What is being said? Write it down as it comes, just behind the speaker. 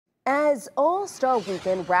As All-Star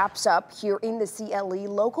Weekend wraps up here in the CLE,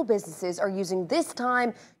 local businesses are using this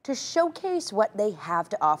time to showcase what they have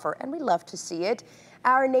to offer, and we love to see it.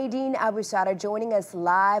 Our Nadine Abusada joining us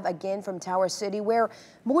live again from Tower City, where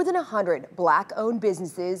more than 100 Black-owned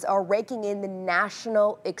businesses are raking in the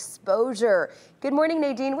national exposure. Good morning,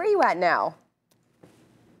 Nadine. Where are you at now?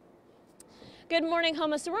 Good morning,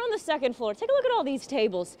 Homa. So we're on the second floor. Take a look at all these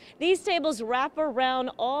tables. These tables wrap around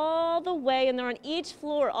all the way, and they're on each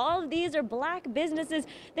floor. All of these are Black businesses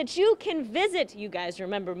that you can visit. You guys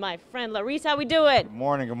remember my friend Larissa, how we do it? Good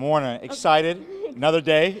morning, good morning. Excited, another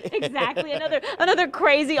day. Exactly, another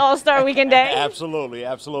crazy All-Star Weekend day. Absolutely,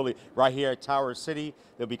 absolutely. Right here at Tower City,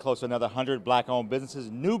 there'll be close to another 100 Black-owned businesses,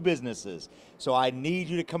 new businesses. So I need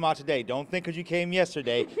you to come out today. Don't think because you came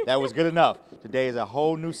yesterday, that was good enough. Today is a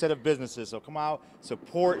whole new set of businesses. So come out,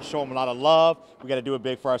 support, show them a lot of love. We got to do it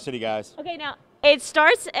big for our city, guys. Okay, now it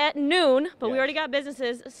starts at noon, but we Yes. already got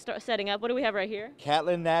businesses setting up. What do we have right here?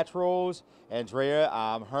 Catlin Naturals, Andrea,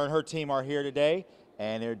 her and her team are here today,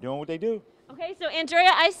 and they're doing what they do. Okay, so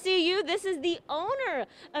Andrea, I see you. This is the owner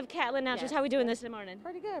of Catlin Naturals. Yes. How are we doing this morning?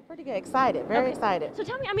 Pretty good, pretty good. Excited, very excited. So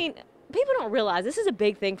tell me, I mean, people don't realize this is a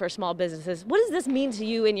big thing for small businesses. What does this mean to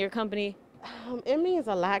you and your company? It means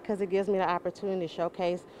a lot because it gives me the opportunity to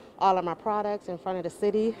showcase all of my products in front of the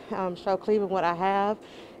city, show Cleveland what I have,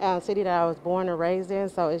 city that I was born and raised in,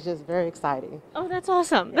 so it's just very exciting. Oh, that's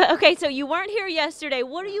awesome. Okay, so you weren't here yesterday.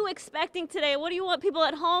 What are you expecting today? What do you want people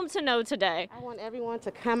at home to know today? I want everyone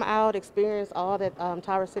to come out, experience all that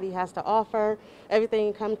Tower City has to offer,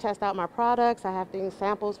 everything, come test out my products. I have things,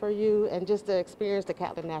 samples for you, and just to experience the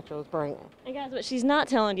Catlin Naturals brand. And guys, what she's not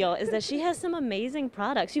telling y'all is that she has some amazing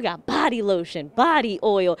products. You got body lotion, body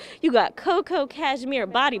oil, you got cocoa cashmere,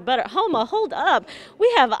 body butter. Homa, hold up.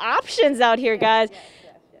 We have options out here, guys.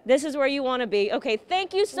 This is where you want to be. Okay,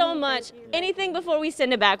 thank you so much. Anything before we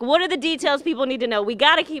send it back? What are the details people need to know? We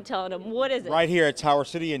got to keep telling them. What is it? Right here at Tower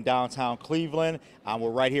City in downtown Cleveland. We're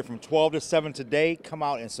right here from 12 to 7 today. Come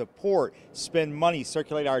out and support, spend money,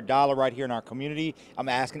 circulate our dollar right here in our community. I'm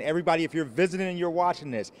asking everybody, if you're visiting and you're watching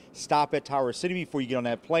this, stop at Tower City before you get on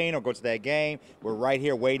that plane or go to that game. We're right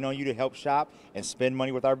here waiting on you to help shop and spend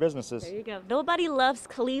money with our businesses. There you go. Nobody loves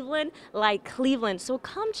Cleveland like Cleveland. So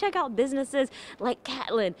come check out businesses like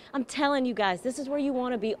Catlin. I'm telling you guys, this is where you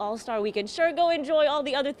want to be All-Star Weekend. Sure, go enjoy all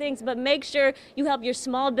the other things, but make sure you help your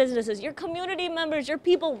small businesses, your community members, your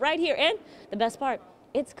people right here. And the best part,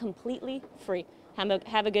 it's completely free.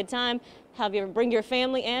 Have a good time. Bring your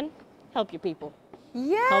family and help your people.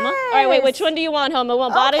 Yes. Homa? All right, wait, which one do you want, Homa?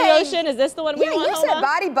 Want body lotion? Is this the one we want, you Homa? said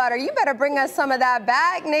body butter. You better bring us some of that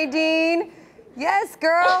back, Nadine. Yes,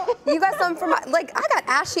 girl. You got some for my, like, I got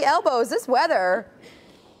ashy elbows this weather.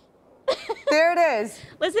 There it is.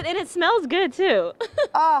 Listen, and it smells good too.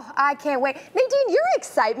 Oh, I can't wait. Nadine, your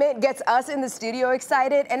excitement gets us in the studio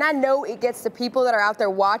excited, and I know it gets the people that are out there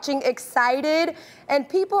watching excited, and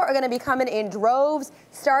people are gonna be coming in droves.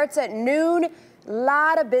 Starts at noon.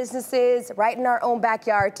 Lot of businesses right in our own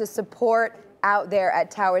backyard to support out there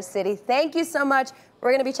at Tower City. Thank you so much.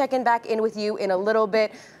 We're gonna be checking back in with you in a little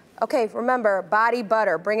bit. Okay, remember, body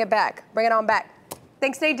butter, bring it back. Bring it on back.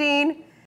 Thanks, Nadine.